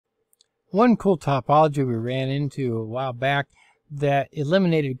One cool topology we ran into a while back that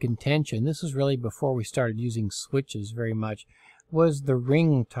eliminated contention, this was really before we started using switches very much, was the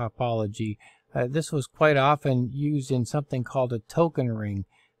ring topology. This was quite often used in something called a token ring.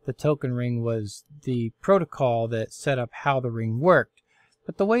 The token ring was the protocol that set up how the ring worked.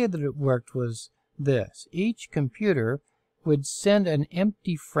 But the way that it worked was this. Each computer would send an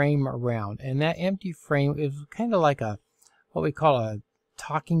empty frame around, and that empty frame is kind of like what we call a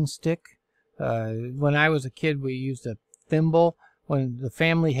talking stick. When I was a kid, we used a thimble. When the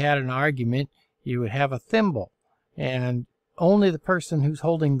family had an argument, you would have a thimble, and only the person who's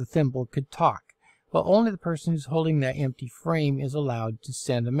holding the thimble could talk. Well, only the person who's holding that empty frame is allowed to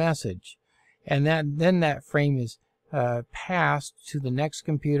send a message, and then that frame is passed to the next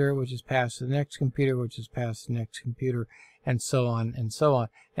computer, which is passed to the next computer, which is passed to the next computer, and so on and so on,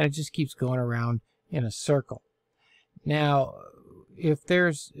 and it just keeps going around in a circle. Now, if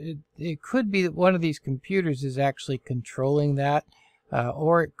it could be that one of these computers is actually controlling that,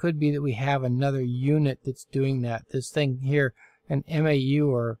 or it could be that we have another unit that's doing that. This thing here, an MAU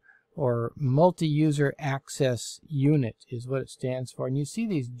or multi-user access unit is what it stands for. And you see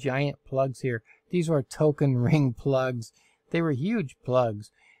these giant plugs here. These were token ring plugs. They were huge plugs.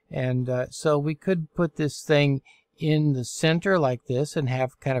 And so we could put this thing in the center like this and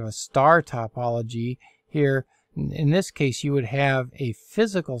have kind of a star topology here. In this case, you would have a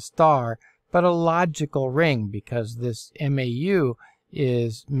physical star, but a logical ring, because this MAU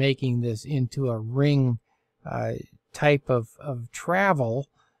is making this into a ring type of travel,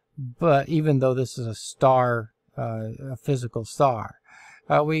 but even though this is a star, a physical star.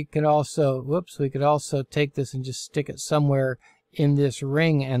 We could also take this and just stick it somewhere in this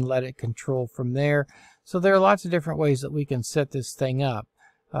ring and let it control from there. So there are lots of different ways that we can set this thing up.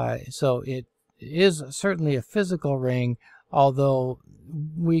 So it is certainly a physical ring, although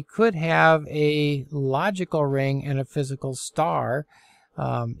we could have a logical ring and a physical star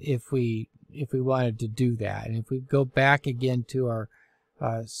if we wanted to do that. And if we go back again to our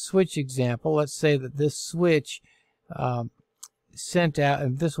switch example, let's say that this switch sent out,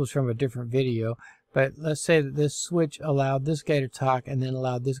 and this was from a different video, but let's say that this switch allowed this guy to talk, and then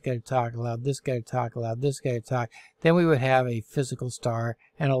allowed this guy to talk, allowed this guy to talk, allowed this guy to talk. Then we would have a physical star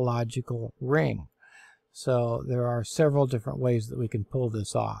and a logical ring. So there are several different ways that we can pull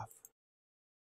this off.